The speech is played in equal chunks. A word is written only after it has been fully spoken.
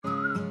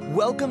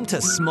Welcome to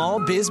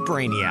Small Biz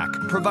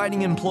Brainiac,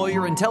 providing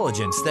employer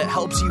intelligence that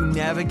helps you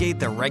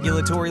navigate the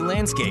regulatory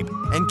landscape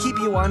and keep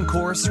you on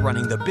course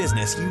running the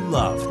business you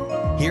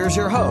love. Here's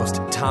your host,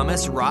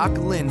 Thomas Rock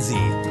Lindsay.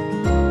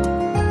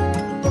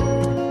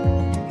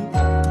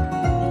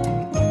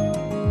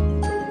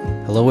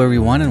 Hello,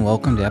 everyone, and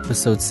welcome to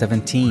episode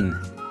 17.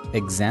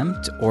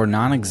 Exempt or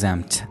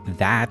non-exempt?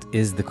 That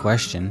is the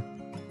question.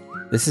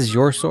 This is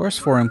your source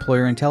for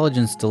employer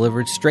intelligence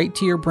delivered straight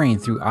to your brain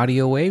through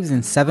audio waves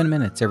in 7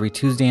 minutes every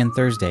Tuesday and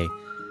Thursday.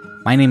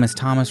 My name is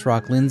Thomas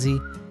Rock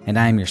Lindsay, and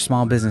I am your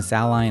small business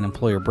ally and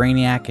employer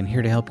brainiac, and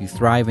here to help you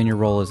thrive in your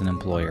role as an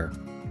employer.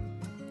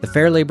 The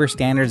Fair Labor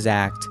Standards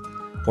Act,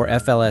 or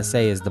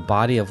FLSA, is the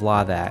body of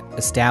law that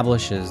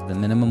establishes the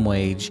minimum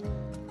wage,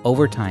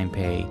 overtime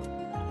pay,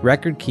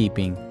 record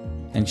keeping,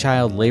 and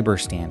child labor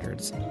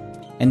standards.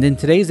 And in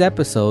today's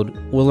episode,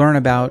 we'll learn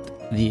about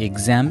the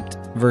exempt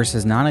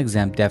versus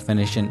non-exempt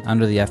definition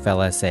under the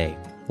FLSA.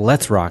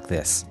 Let's rock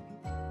this.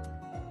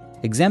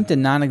 Exempt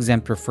and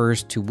non-exempt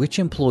refers to which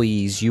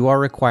employees you are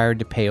required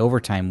to pay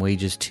overtime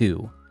wages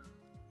to.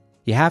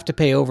 You have to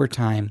pay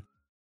overtime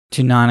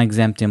to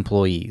non-exempt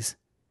employees.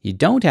 You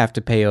don't have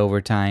to pay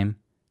overtime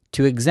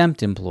to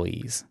exempt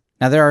employees.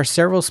 Now, there are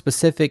several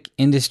specific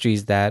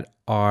industries that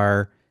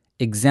are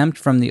exempt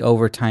from the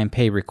overtime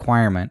pay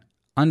requirement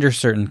under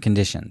certain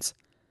conditions.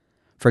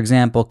 For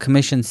example,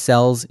 commission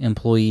sales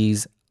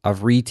employees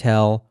of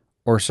retail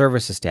or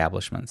service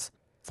establishments,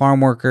 farm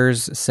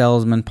workers,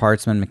 salesmen,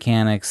 partsmen,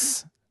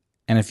 mechanics,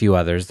 and a few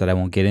others that I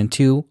won't get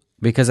into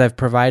because I've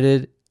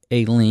provided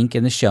a link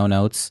in the show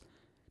notes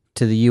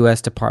to the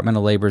U.S. Department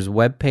of Labor's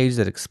webpage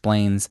that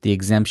explains the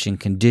exemption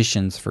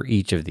conditions for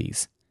each of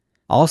these.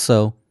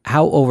 Also,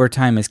 how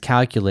overtime is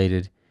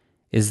calculated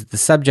is the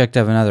subject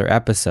of another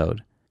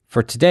episode.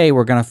 For today,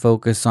 we're going to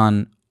focus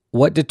on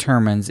what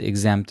determines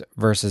exempt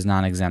versus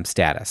non-exempt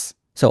status.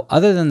 So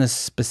other than the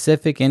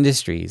specific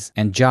industries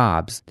and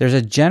jobs, there's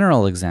a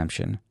general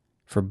exemption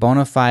for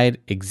bona fide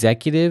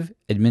executive,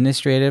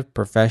 administrative,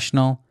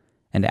 professional,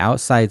 and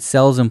outside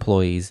sales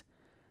employees,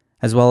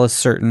 as well as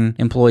certain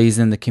employees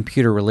in the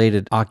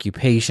computer-related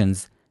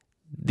occupations.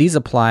 These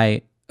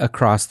apply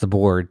across the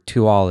board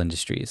to all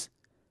industries.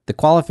 The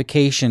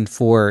qualification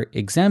for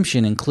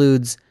exemption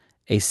includes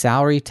a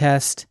salary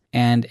test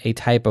and a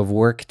type of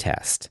work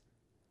test.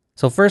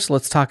 So first,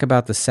 let's talk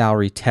about the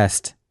salary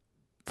test.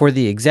 For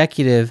the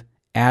executive,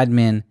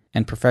 admin,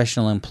 and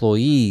professional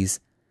employees,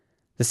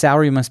 the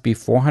salary must be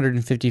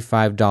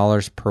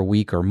 $455 per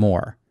week or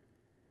more.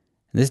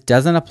 This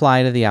doesn't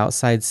apply to the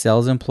outside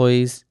sales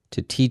employees,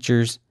 to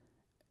teachers,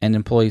 and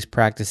employees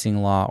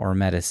practicing law or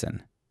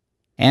medicine.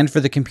 And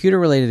for the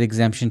computer-related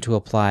exemption to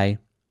apply,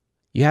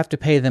 you have to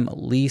pay them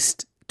at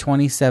least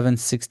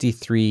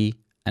 $27.63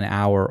 an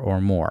hour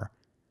or more.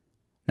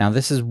 Now,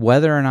 this is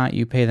whether or not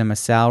you pay them a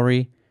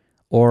salary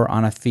or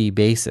on a fee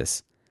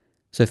basis.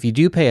 So if you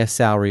do pay a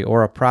salary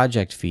or a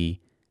project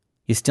fee,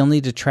 you still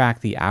need to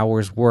track the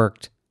hours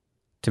worked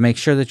to make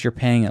sure that you're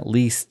paying at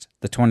least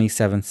the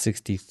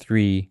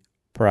 $27.63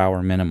 per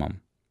hour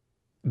minimum.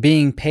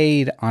 Being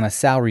paid on a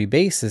salary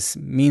basis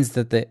means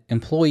that the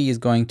employee is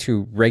going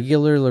to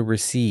regularly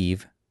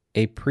receive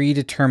a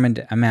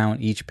predetermined amount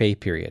each pay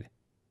period.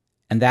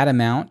 And that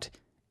amount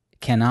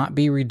cannot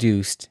be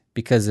reduced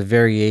because of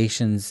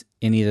variations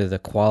in either the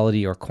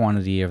quality or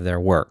quantity of their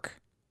work.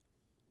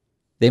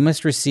 They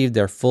must receive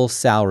their full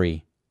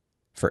salary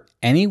for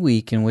any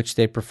week in which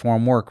they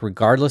perform work,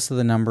 regardless of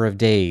the number of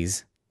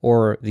days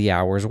or the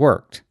hours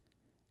worked.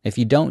 If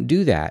you don't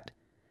do that,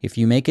 if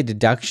you make a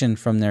deduction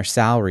from their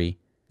salary,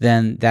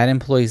 then that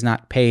employee is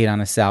not paid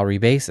on a salary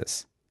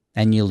basis,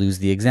 and you lose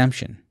the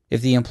exemption. If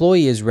the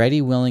employee is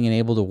ready, willing, and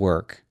able to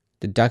work,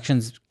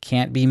 deductions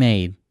can't be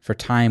made for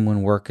time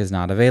when work is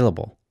not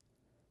available.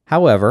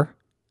 However,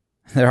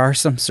 there are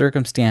some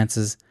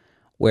circumstances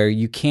where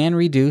you can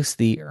reduce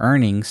the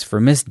earnings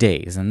for missed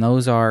days, and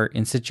those are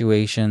in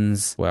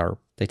situations where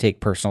they take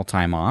personal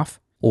time off,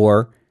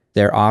 or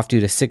they're off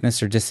due to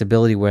sickness or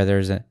disability where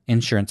there's an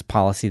insurance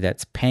policy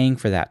that's paying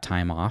for that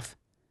time off,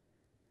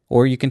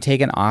 or you can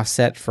take an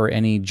offset for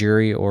any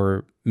jury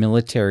or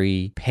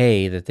military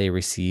pay that they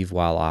receive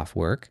while off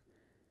work,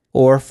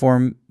 or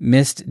for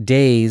missed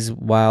days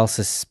while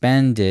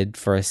suspended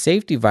for a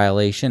safety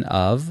violation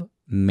of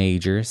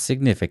major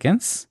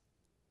significance,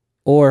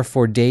 or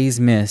for days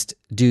missed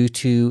due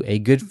to a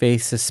good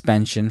faith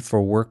suspension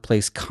for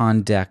workplace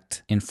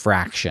conduct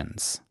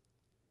infractions.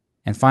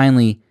 And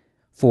finally,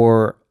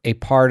 for a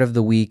part of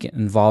the week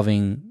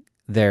involving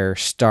their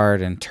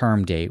start and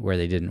term date where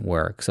they didn't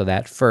work. So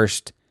that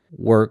first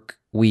work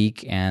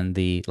week and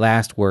the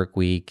last work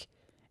week,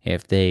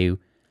 if they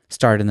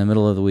start in the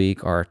middle of the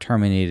week or are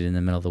terminated in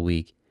the middle of the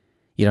week,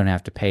 you don't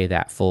have to pay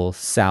that full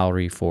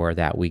salary for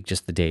that week,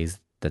 just the days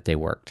that they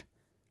worked.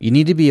 You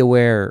need to be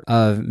aware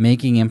of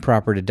making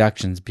improper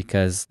deductions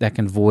because that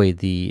can void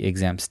the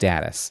exempt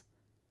status.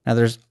 Now,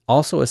 there's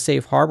also a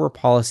safe harbor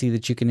policy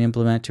that you can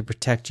implement to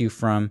protect you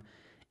from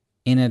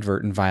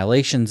inadvertent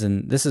violations,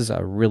 and this is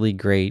a really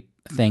great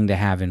thing to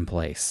have in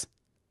place.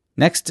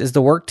 Next is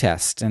the work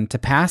test. And to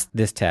pass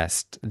this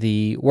test,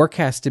 the work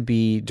has to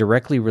be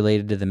directly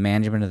related to the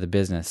management of the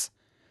business,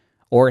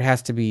 or it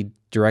has to be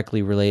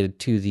directly related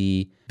to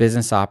the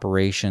business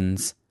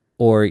operations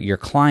or your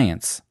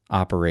client's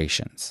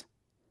operations.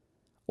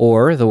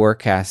 Or the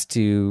work has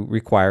to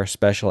require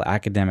special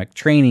academic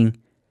training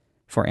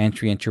for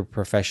entry into a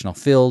professional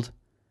field,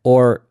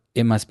 or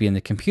it must be in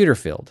the computer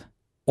field,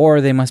 or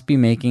they must be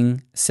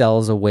making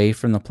sales away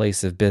from the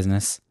place of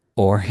business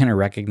or in a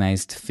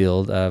recognized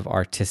field of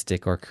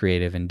artistic or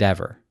creative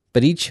endeavor.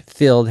 But each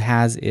field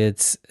has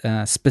its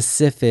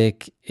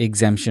specific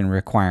exemption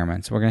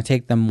requirements. We're going to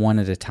take them one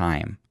at a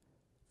time.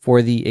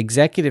 For the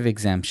executive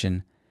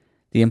exemption,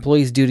 the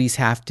employee's duties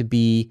have to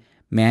be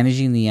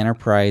managing the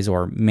enterprise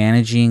or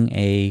managing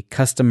a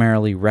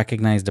customarily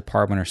recognized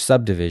department or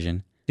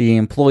subdivision. The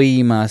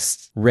employee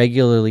must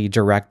regularly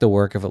direct the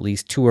work of at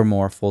least 2 or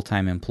more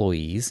full-time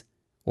employees,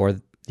 or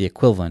the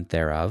equivalent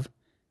thereof.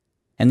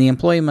 And the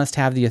employee must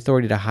have the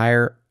authority to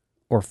hire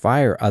or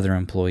fire other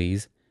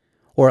employees,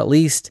 or at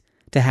least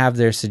to have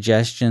their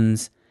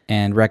suggestions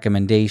and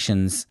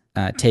recommendations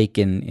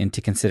taken into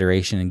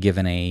consideration and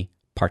given a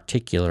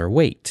particular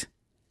weight.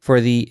 For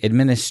the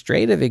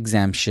administrative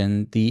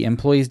exemption, the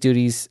employee's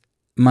duties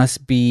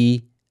must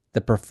be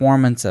the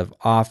performance of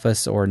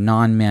office or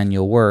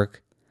non-manual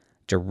work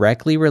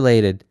directly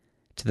related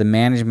to the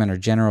management or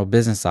general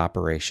business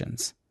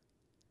operations.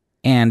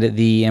 And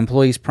the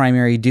employee's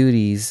primary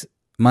duties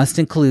must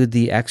include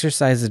the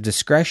exercise of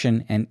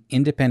discretion and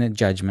independent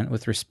judgment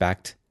with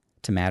respect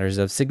to matters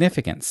of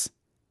significance.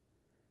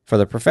 For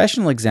the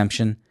professional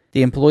exemption,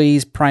 the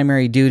employee's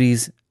primary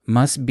duties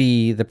must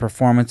be the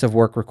performance of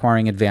work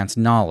requiring advanced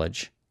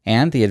knowledge,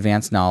 and the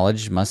advanced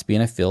knowledge must be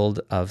in a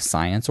field of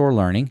science or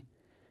learning.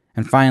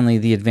 And finally,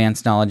 the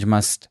advanced knowledge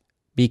must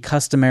be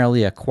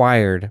customarily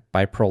acquired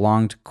by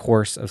prolonged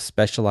course of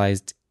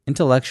specialized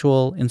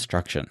intellectual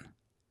instruction.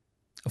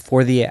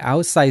 For the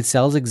outside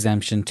sales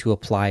exemption to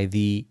apply,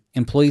 the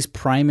employee's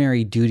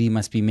primary duty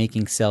must be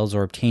making sales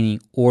or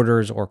obtaining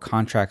orders or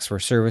contracts for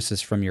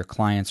services from your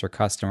clients or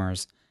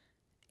customers,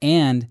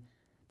 and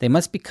they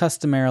must be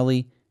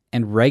customarily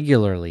and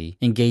regularly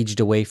engaged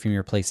away from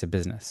your place of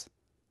business.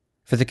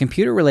 For the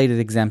computer-related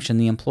exemption,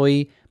 the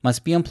employee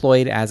must be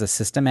employed as a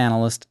system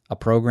analyst, a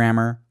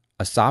programmer,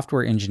 a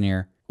software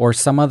engineer, or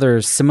some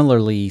other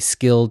similarly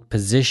skilled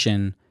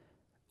position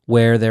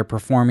where they're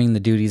performing the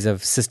duties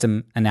of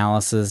system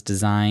analysis,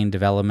 design,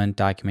 development,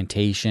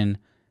 documentation,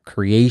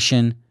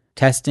 creation,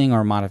 testing,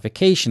 or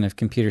modification of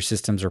computer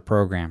systems or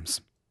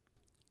programs.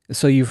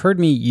 So you've heard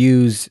me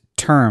use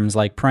terms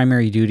like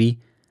primary duty,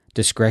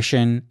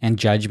 discretion, and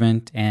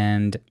judgment,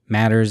 and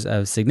matters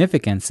of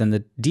significance, and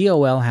the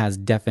DOL has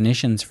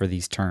definitions for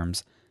these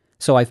terms.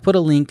 So I've put a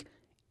link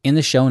in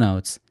the show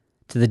notes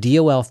to the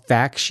DOL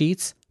fact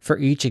sheets for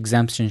each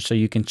exemption so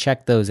you can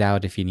check those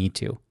out if you need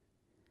to.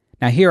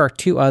 Now, here are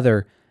 2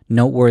 other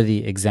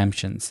noteworthy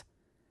exemptions.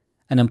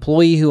 An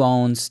employee who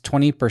owns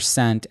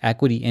 20%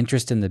 equity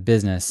interest in the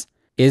business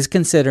is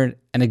considered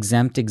an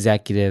exempt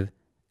executive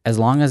as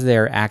long as they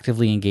are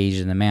actively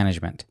engaged in the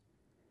management.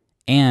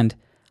 And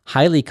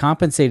highly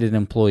compensated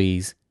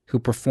employees who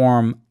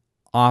perform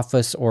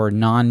office or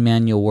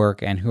non-manual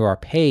work and who are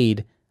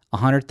paid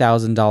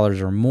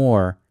 $100,000 or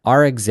more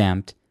are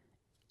exempt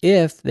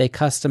if they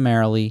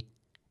customarily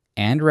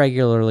and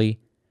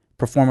regularly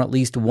perform at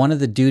least one of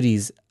the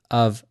duties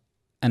of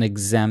an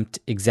exempt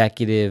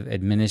executive,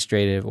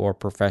 administrative, or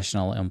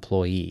professional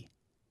employee.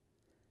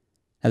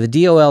 Now, the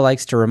DOL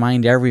likes to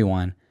remind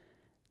everyone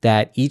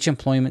that each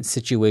employment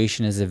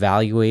situation is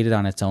evaluated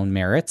on its own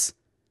merits,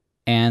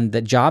 and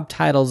that job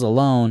titles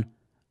alone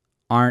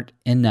aren't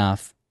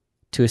enough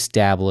to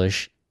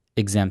establish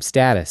exempt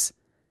status.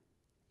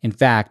 In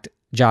fact,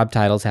 job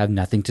titles have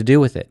nothing to do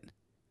with it.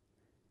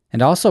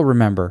 And also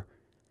remember,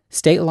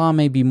 state law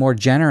may be more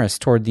generous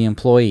toward the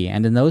employee,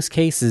 and in those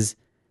cases,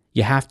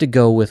 you have to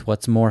go with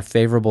what's more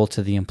favorable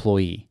to the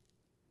employee.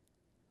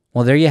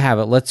 Well, there you have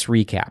it. Let's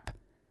recap.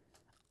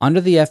 Under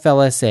the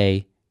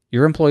FLSA,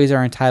 your employees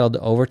are entitled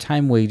to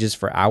overtime wages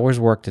for hours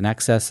worked in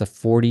excess of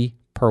 40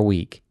 per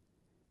week.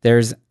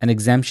 There's an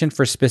exemption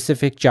for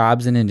specific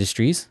jobs and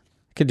industries.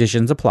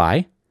 Conditions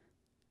apply.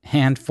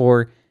 And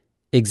for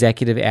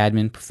executive,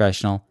 admin,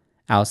 professional,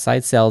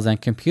 outside sales, and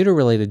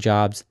computer-related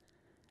jobs,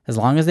 as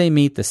long as they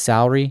meet the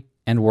salary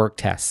and work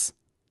tests.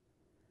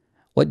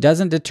 What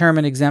doesn't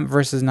determine exempt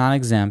versus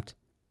non-exempt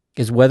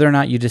is whether or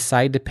not you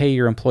decide to pay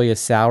your employee a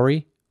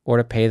salary or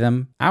to pay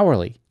them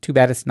hourly. Too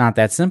bad it's not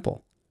that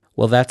simple.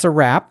 Well, that's a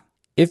wrap.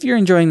 If you're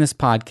enjoying this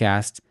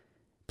podcast,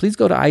 please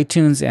go to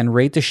iTunes and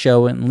rate the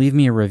show and leave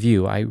me a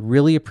review. I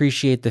really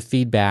appreciate the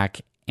feedback,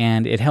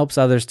 and it helps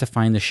others to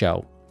find the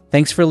show.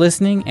 Thanks for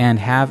listening, and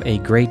have a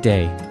great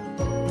day.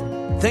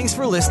 Thanks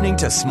for listening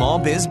to Small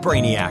Biz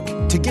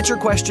Brainiac. To get your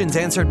questions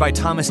answered by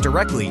Thomas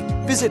directly,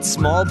 visit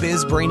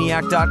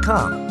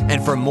smallbizbrainiac.com.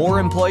 And for more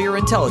employer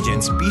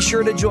intelligence, be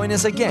sure to join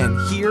us again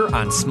here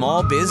on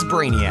Small Biz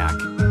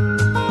Brainiac.